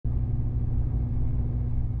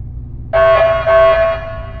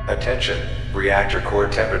Attention, reactor core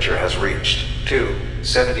temperature has reached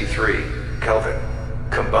 273 Kelvin.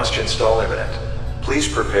 Combustion stall imminent.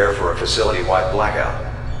 Please prepare for a facility-wide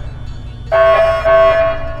blackout.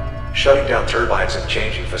 Shutting down turbines and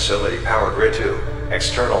changing facility power grid to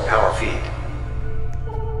external power feed.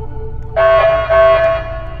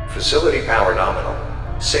 Facility power nominal.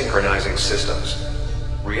 Synchronizing systems.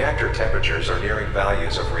 Reactor temperatures are nearing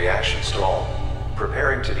values of reaction stall.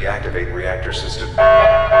 Preparing to deactivate reactor system.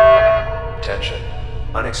 Attention.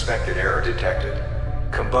 Unexpected error detected.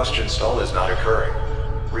 Combustion stall is not occurring.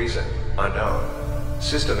 Reason, unknown.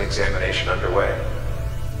 System examination underway.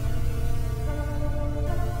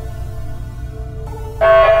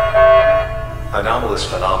 Anomalous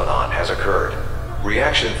phenomenon has occurred.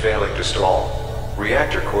 Reaction failing to stall.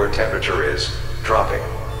 Reactor core temperature is dropping.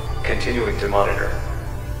 Continuing to monitor.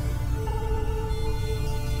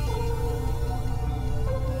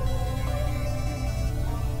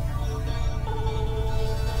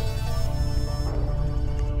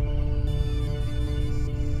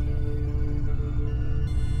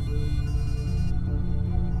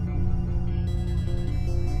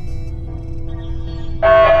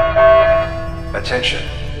 Attention.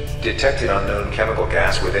 Detected unknown chemical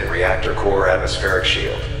gas within reactor core atmospheric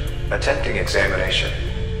shield. Attempting examination.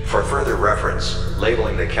 For further reference,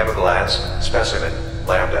 labeling the chemical as specimen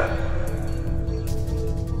lambda.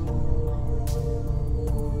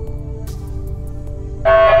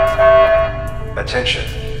 Attention.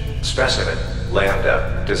 Specimen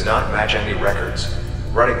lambda does not match any records.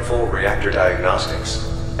 Running full reactor diagnostics.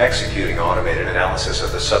 Executing automated analysis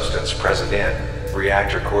of the substance present in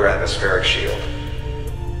reactor core atmospheric shield.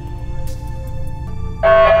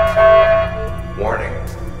 Warning.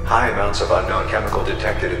 High amounts of unknown chemical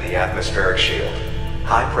detected in the atmospheric shield.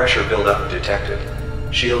 High pressure buildup detected.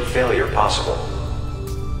 Shield failure possible.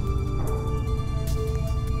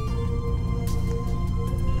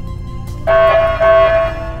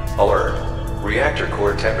 Alert. Reactor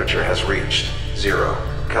core temperature has reached 0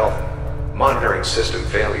 Kelvin. Monitoring system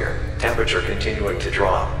failure. Temperature continuing to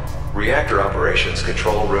drop. Reactor operations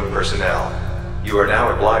control room personnel. You are now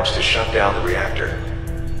obliged to shut down the reactor.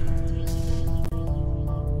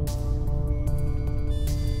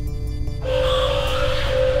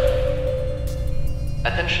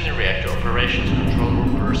 Attention reactor operations control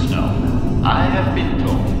room personnel. I have been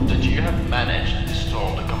told that you have managed to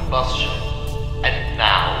stall the combustion. And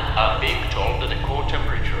now I'm being told that the core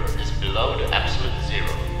temperature is below the absolute zero.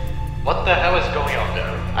 What the hell is going on there?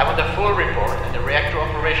 I want a full report in the reactor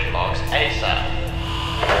operation logs ASAP.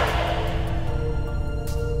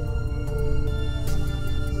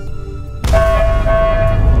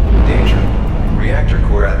 Danger. Reactor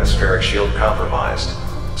core atmospheric shield compromised.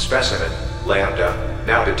 Specimen lambda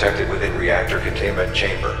now detected within reactor containment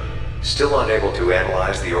chamber. Still unable to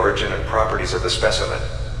analyze the origin and properties of the specimen.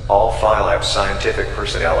 All Phi Lab scientific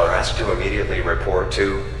personnel are asked to immediately report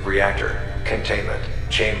to reactor containment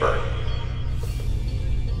chamber.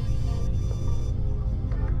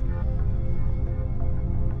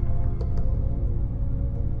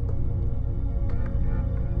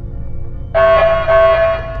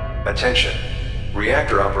 Attention.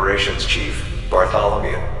 Reactor Operations Chief,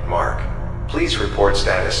 Bartholomew, Mark. Please report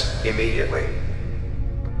status, immediately.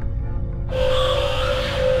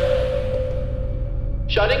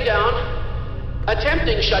 Shutting down.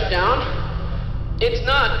 Attempting shutdown. It's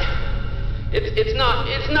not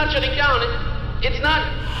shutting down. It's not.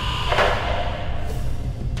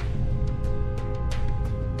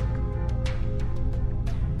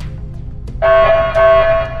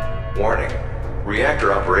 Warning.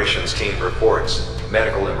 Reactor operations team reports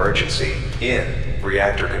medical emergency in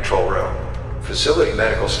reactor control room. Facility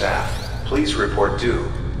medical staff, please report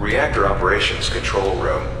to reactor operations control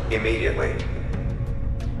room immediately.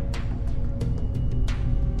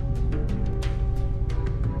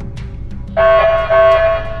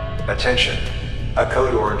 Attention. A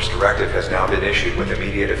code orange directive has now been issued with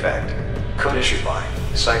immediate effect. Code issued by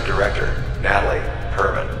Site Director Natalie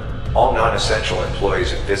Herman. All non-essential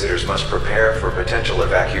employees and visitors must prepare for potential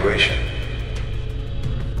evacuation.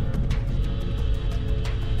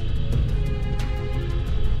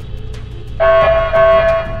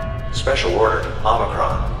 Special order,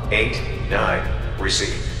 Omicron, 8-9,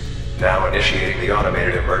 received. Now initiating the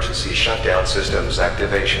automated emergency shutdown systems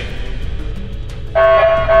activation.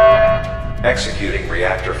 Executing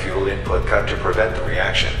reactor fuel input cut to prevent the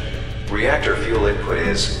reaction. Reactor fuel input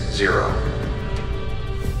is 0.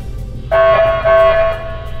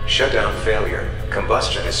 Shutdown failure.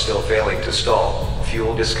 Combustion is still failing to stall.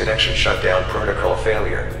 Fuel disconnection shutdown protocol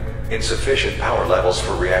failure. Insufficient power levels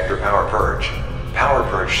for reactor power purge. Power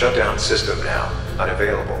purge shutdown system now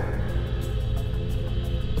unavailable.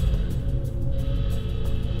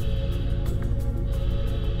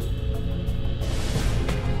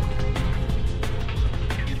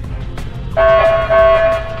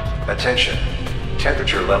 Attention.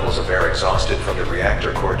 Temperature levels of air exhausted from the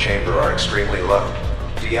reactor core chamber are extremely low.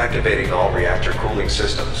 Deactivating all reactor cooling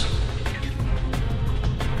systems.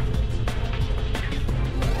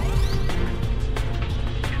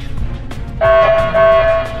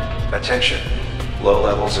 Attention. Low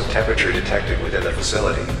levels of temperature detected within the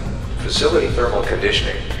facility. Facility thermal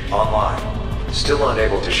conditioning online. Still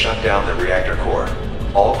unable to shut down the reactor core.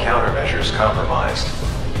 All countermeasures compromised.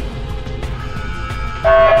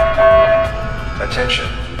 Attention.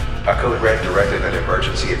 A code red directive and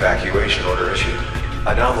emergency evacuation order issued.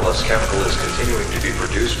 Anomalous chemical is continuing to be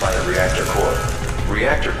produced by the reactor core.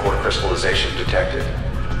 Reactor core crystallization detected.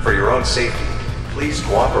 For your own safety, please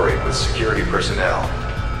cooperate with security personnel.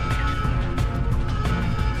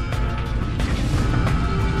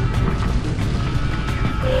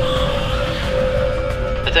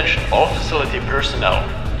 Attention all facility personnel.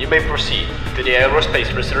 You may proceed to the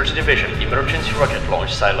Aerospace Research Division Emergency Rocket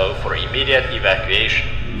Launch Silo for immediate evacuation.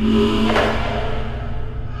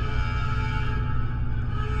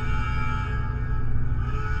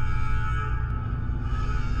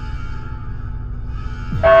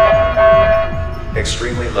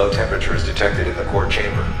 Extremely low temperatures detected in the core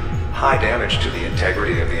chamber. High damage to the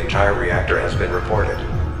integrity of the entire reactor has been reported.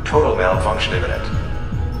 Total malfunction imminent.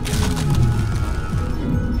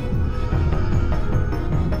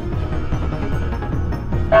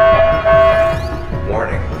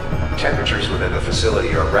 Warning. Temperatures within the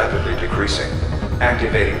facility are rapidly decreasing.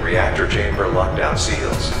 Activating reactor chamber lockdown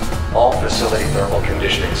seals. All facility thermal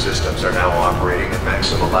conditioning systems are now operating at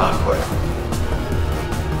maximum output.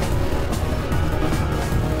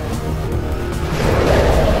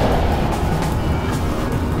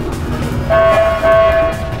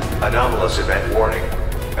 Anomalous event warning.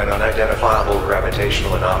 An unidentifiable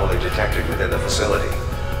gravitational anomaly detected within the facility.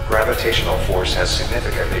 Gravitational force has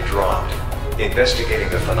significantly dropped. Investigating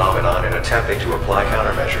the phenomenon and attempting to apply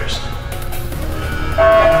countermeasures.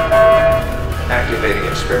 Activating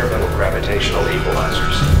experimental gravitational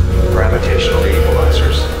equalizers. Gravitational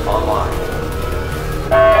equalizers online.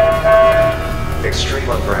 Extreme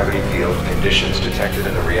ungravity field conditions detected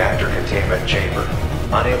in the reactor containment chamber.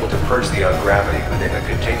 Unable to purge the ungravity within the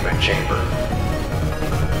containment chamber.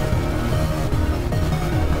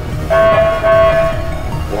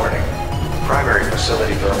 Warning. Primary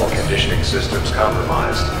facility thermal conditioning systems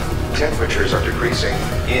compromised. Temperatures are decreasing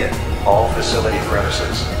in all facility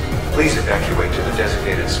premises. Please evacuate to the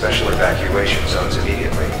designated special evacuation zones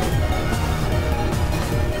immediately.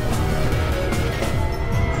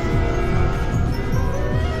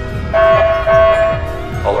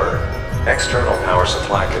 Alert. External power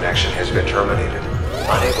supply connection has been terminated.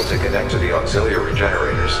 Unable to connect to the auxiliary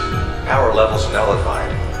generators. Power levels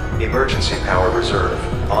nullified. Emergency power reserve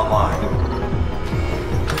online.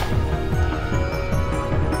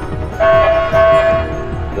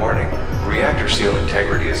 Warning. Reactor seal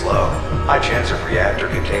integrity is low. High chance of reactor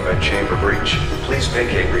containment chamber breach. Please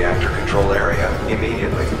vacate reactor control area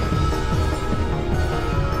immediately.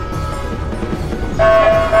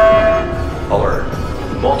 Alert.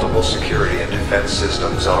 Multiple security and defense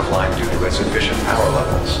systems offline due to insufficient power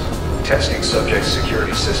levels. Testing subject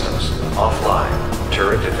security systems offline.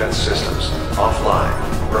 Turret defense systems offline.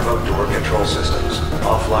 Remote door control systems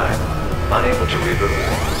offline. Unable to reboot.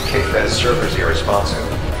 KFES servers irresponsive.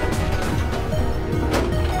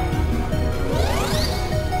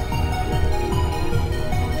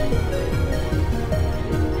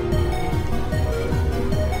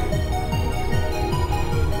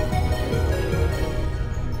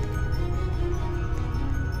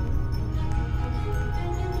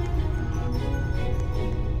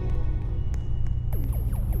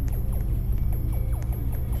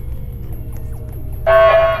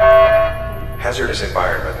 Hazardous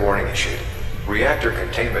environment warning issued. Reactor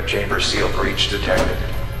containment chamber seal breach detected.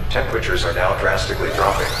 Temperatures are now drastically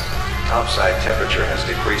dropping. Topside temperature has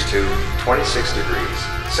decreased to 26 degrees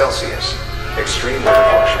Celsius. Extreme weather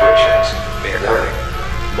fluctuations may occur.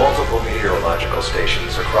 Multiple meteorological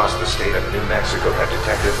stations across the state of New Mexico have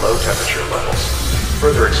detected low temperature levels.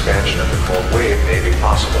 Further expansion of the cold wave may be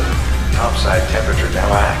possible. Topside temperature now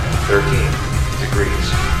at 13 degrees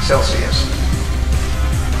Celsius.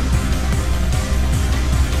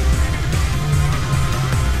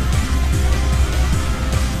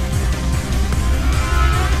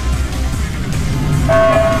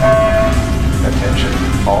 Attention,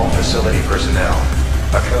 all facility personnel.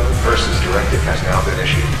 A code versus directive has now been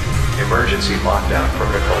issued. Emergency lockdown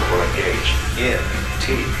protocol will engage in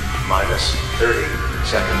T-minus 30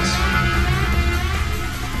 seconds.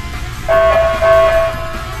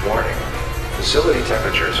 Warning. Facility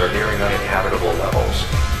temperatures are nearing uninhabitable levels.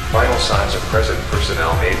 Vital signs of present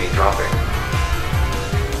personnel may be dropping.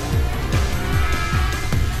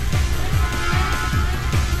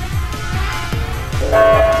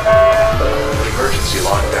 Emergency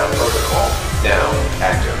lockdown protocol now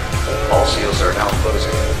active. All seals are now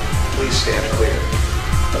closing. Please stand clear.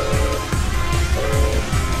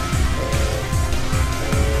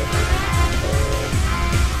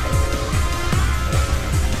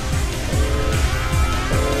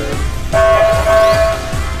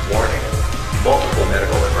 Warning. Multiple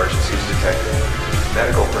medical emergencies detected.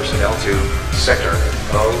 Medical personnel to Sector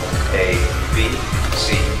O, A, B,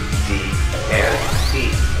 C, D, and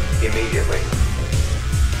E immediately.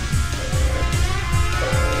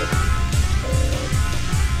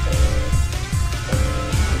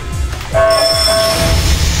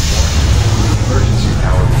 Emergency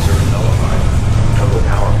power reserve nullified. Total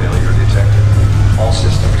power failure detected. All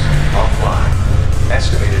systems offline.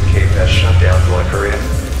 Estimated KFS shutdown will occur in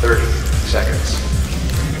 30 seconds.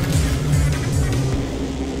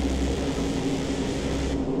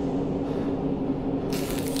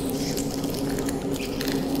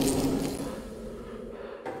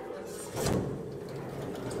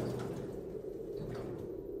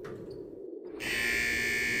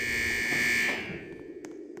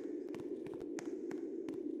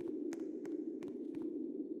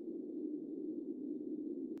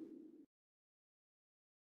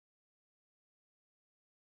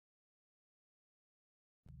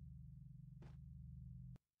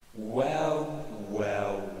 Well,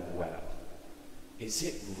 well, well. Is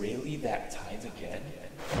it really that time again?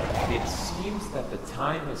 It seems that the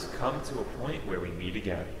time has come to a point where we meet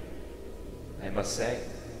again. I must say,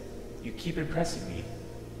 you keep impressing me.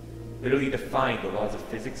 Literally defying the laws of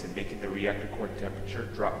physics and making the reactor core temperature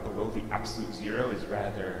drop below the absolute zero is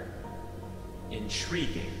rather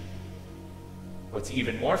intriguing. What's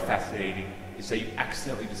even more fascinating is that you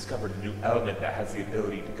accidentally discovered a new element that has the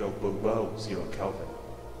ability to go below 0 Kelvin.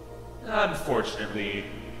 Unfortunately,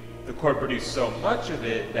 the core produced so much of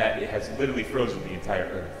it that it has literally frozen the entire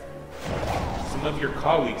Earth. Some of your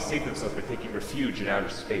colleagues saved themselves by taking refuge in outer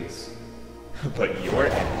space. But your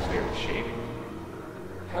end is very shady.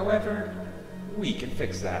 However, we can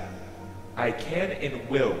fix that. I can and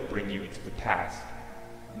will bring you into the past.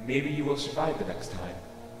 Maybe you will survive the next time.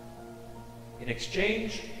 In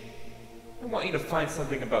exchange, I want you to find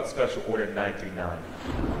something about Special Order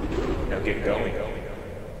 939. Now get going.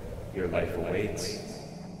 Your life awaits.